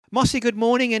Mossy, good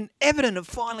morning. And Everton have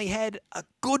finally had a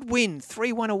good win,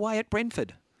 3-1 away at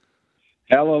Brentford.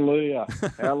 Hallelujah.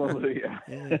 Hallelujah.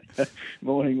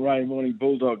 Morning, Ray. Morning,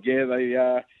 Bulldog. Yeah,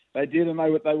 they did, and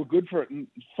they were good for it. And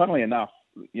funnily enough,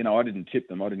 I didn't tip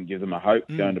them. I didn't give them a hope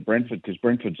going to Brentford, because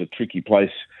Brentford's a tricky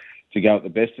place to go at the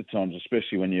best of times,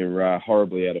 especially when you're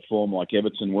horribly out of form like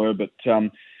Everton were. But Sean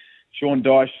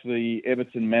Dyche, the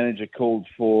Everton manager, called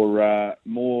for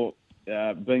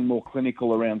being more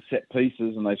clinical around set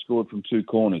pieces, and they scored from two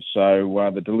corners.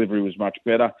 So the delivery was much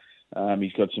better.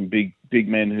 He's got some big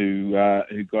men who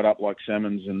got up like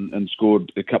salmons and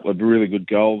scored a couple of really good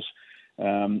goals.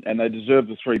 And they deserved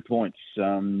the 3 points.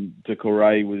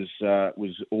 Decore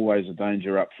was always a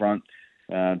danger up front.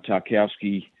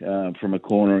 Tarkowski from a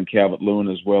corner, and Calvert-Lewin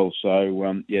as well.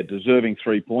 So, deserving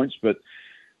 3 points, but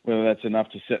whether that's enough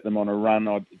to set them on a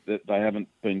run, they haven't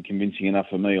been convincing enough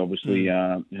for me. Obviously,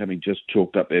 having just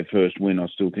chalked up their first win, I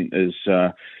still think there's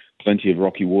plenty of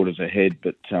rocky waters ahead,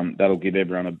 but that'll give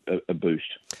everyone a boost.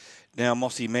 Now,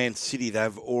 Mossy, Man City,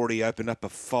 they've already opened up a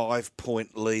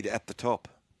 5-point lead at the top.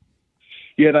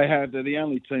 Yeah, they have. They're the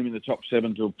only team in the top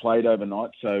 7 to have played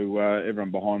overnight, so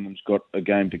everyone behind them's got a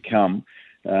game to come,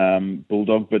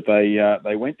 Bulldog. But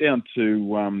they went down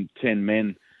to 10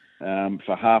 men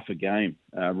for half a game.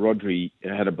 Rodri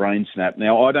had a brain snap.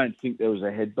 Now, I don't think there was a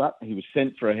headbutt. He was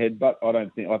sent for a headbutt.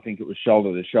 I think it was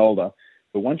shoulder to shoulder.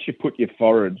 But once you put your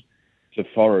forward to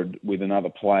forward with another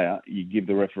player, you give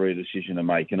the referee a decision to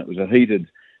make. And it was a heated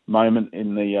moment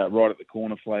in the right at the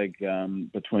corner flag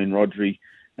between Rodri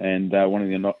and one of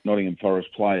the Nottingham Forest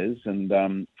players,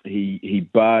 and he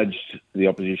barged the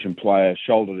opposition player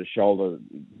shoulder to shoulder.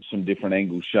 Some different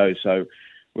angles show. So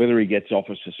whether he gets off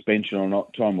a suspension or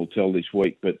not, time will tell this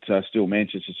week. But still,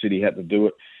 Manchester City had to do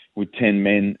it with 10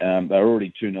 men. They were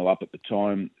already 2-0 up at the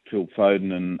time. Phil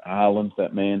Foden and Haaland,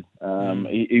 that man,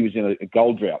 he was in a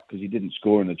goal drought because he didn't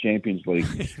score in the Champions League.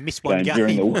 He missed one game.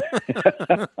 During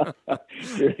the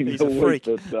He's a freak.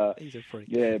 But, he's a freak.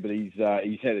 Yeah, but his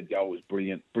headed goal was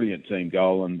brilliant team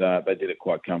goal, and they did it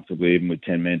quite comfortably, even with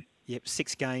 10 men. Yep,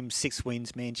 6 games, 6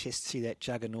 wins. Manchester City, that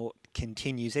juggernaut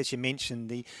continues. As you mentioned,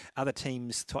 the other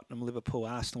teams, Tottenham, Liverpool,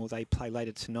 Arsenal, they play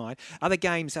later tonight. Other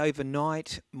games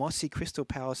overnight, Mossy, Crystal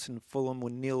Palace and Fulham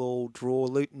were 0-0 draw.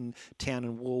 Luton Town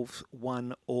and Wolves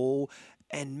 1-1.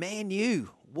 And Man U,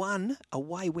 1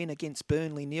 away win against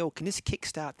Burnley 0. Can this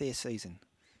kickstart their season?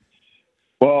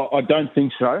 Well, I don't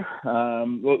think so.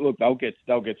 Look, they'll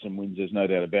get some wins. There's no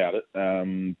doubt about it.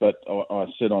 But I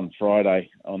said on Friday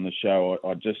on the show,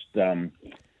 I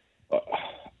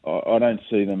don't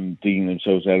see them digging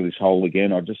themselves out of this hole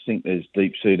again. I just think there's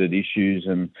deep-seated issues,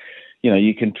 and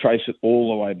you can trace it all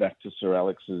the way back to Sir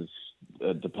Alex's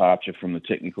departure from the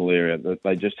technical area. That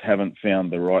they just haven't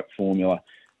found the right formula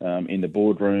in the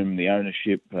boardroom, the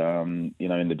ownership, in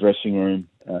the dressing room.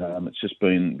 It's just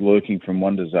been lurking from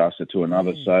one disaster to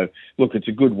another. So, look, it's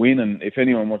a good win, and if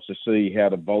anyone wants to see how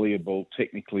to volley a ball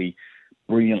technically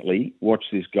brilliantly, watch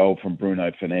this goal from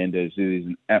Bruno Fernandes. It is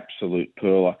an absolute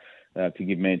perler to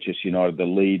give Manchester United the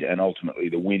lead and ultimately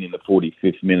the win in the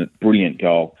 45th minute. Brilliant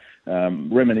goal.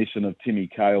 Reminiscent of Timmy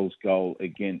Cahill's goal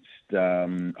against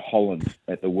Holland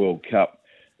at the World Cup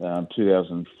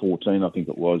 2014, I think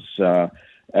it was.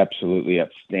 Absolutely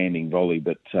outstanding volley.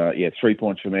 But, 3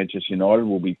 points for Manchester United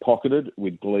will be pocketed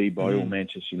with glee by all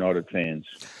Manchester United fans.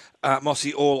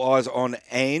 Mossy, all eyes on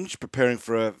Ange, preparing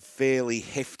for a fairly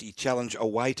hefty challenge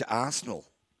away to Arsenal.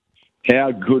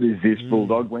 How good is this,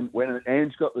 Bulldog? When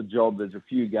Ange got the job, there's a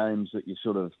few games that you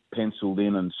sort of penciled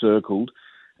in and circled.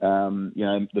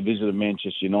 The visit of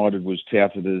Manchester United was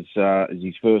touted as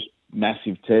his first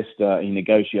massive test. He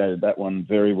negotiated that one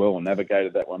very well and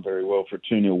navigated that one very well for a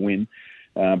 2-0 win.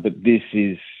 But this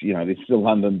is the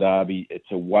London derby.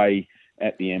 It's away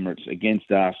at the Emirates against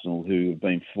Arsenal, who have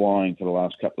been flying for the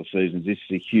last couple of seasons. This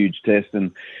is a huge test,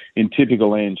 and in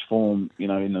typical Ange form,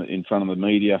 in front of the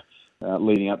media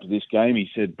leading up to this game, he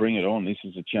said, "Bring it on. This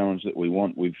is a challenge that we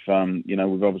want. We've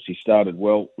obviously started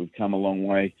well. We've come a long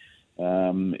way.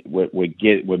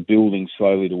 We're building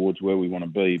slowly towards where we want to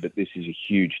be, but this is a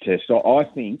huge test." So I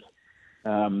think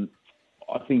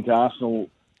Arsenal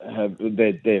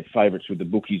they're favourites with the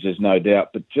bookies, there's no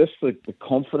doubt, but just the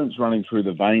confidence running through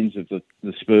the veins of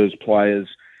the Spurs players,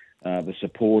 the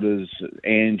supporters,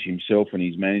 Ange himself and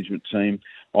his management team,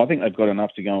 I think they've got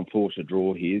enough to go and force a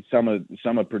draw here. Some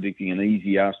are predicting an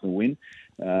easy Arsenal win,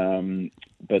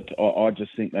 but I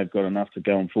just think they've got enough to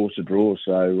go and force a draw.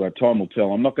 So time will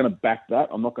tell. I'm not going to back that.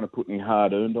 I'm not going to put any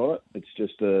hard earned on it.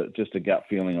 It's just a gut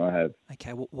feeling I have.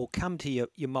 Okay, we'll come to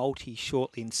your multi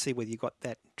shortly and see whether you got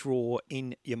that draw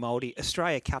in your multi.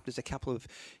 Australia Cup, there's a couple of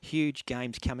huge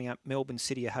games coming up. Melbourne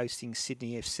City are hosting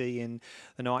Sydney FC and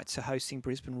the Knights are hosting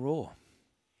Brisbane Roar.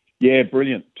 Yeah,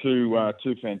 brilliant. Two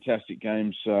fantastic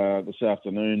games this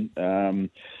afternoon,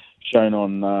 shown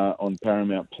on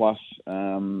Paramount Plus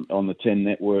on the 10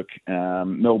 network.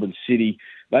 Melbourne City,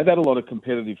 they've had a lot of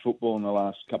competitive football in the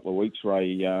last couple of weeks,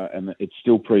 Ray, and it's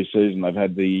still pre-season. They've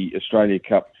had the Australia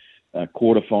Cup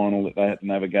quarter final that they had to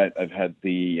navigate. They've had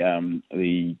the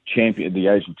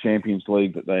Asian Champions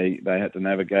League that they had to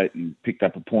navigate and picked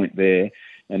up a point there.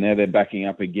 And now they're backing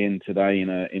up again today in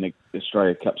a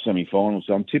Australia Cup semi-final.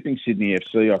 So I'm tipping Sydney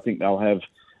FC. I think they'll have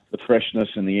the freshness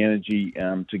and the energy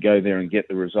to go there and get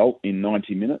the result in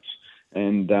 90 minutes.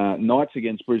 And Knights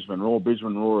against Brisbane Roar.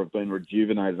 Brisbane Roar have been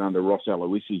rejuvenated under Ross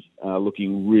Aloisi,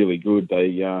 looking really good.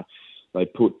 They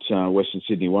put Western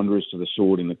Sydney Wanderers to the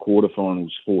sword in the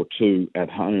quarterfinals 4-2 at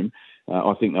home.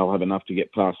 I think they'll have enough to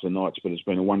get past the Knights, but it's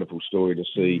been a wonderful story to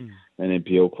see an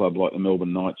NPL club like the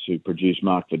Melbourne Knights, who produced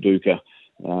Mark Viduka,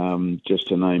 just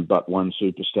to name but one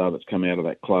superstar that's come out of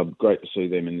that club. Great to see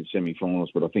them in the semi-finals,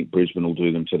 but I think Brisbane will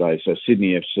do them today. So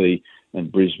Sydney FC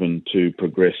and Brisbane to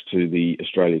progress to the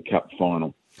Australia Cup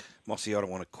final. Mossy, I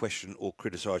don't want to question or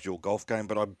criticise your golf game,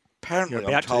 but I'm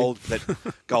told that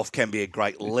golf can be a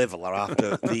great leveller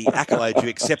after the accolades you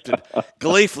accepted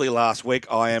gleefully last week.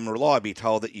 I am reliably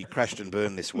told that you crashed and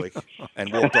burned this week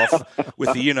and walked off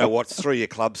with the you-know-whats, threw your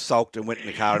clubs, sulked and went in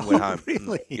the car and went home.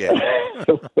 Really? Yeah.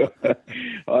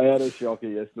 I had a shocker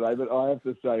yesterday, but I have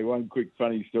to say one quick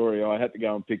funny story. I had to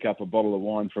go and pick up a bottle of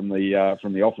wine from the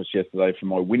office yesterday for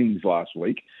my winnings last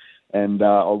week. And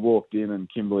I walked in and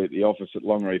Kimberly at the office at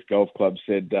Longreef Golf Club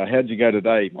said, how'd you go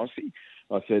today, Mossy?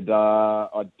 I said,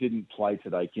 I didn't play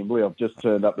today, Kimberly. I've just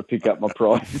turned up to pick up my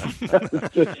prize.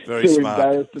 Very smart.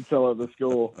 Embarrassed to tell her the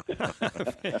score.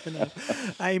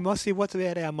 Hey, Mossy, what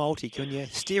about our multi? Can you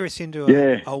steer us into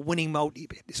a winning multi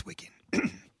bet this weekend?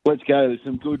 Let's go. There's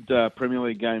some good Premier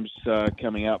League games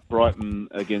coming up. Brighton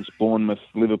against Bournemouth,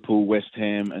 Liverpool, West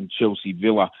Ham and Chelsea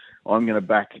Villa. I'm going to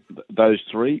back those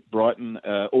three. Brighton,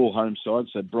 all home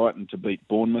sides. So Brighton to beat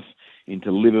Bournemouth,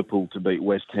 into Liverpool to beat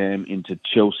West Ham, into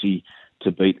Chelsea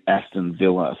to beat Aston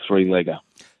Villa, a three-legger.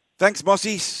 Thanks,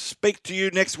 Mossy. Speak to you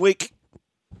next week.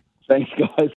 Thanks, guys.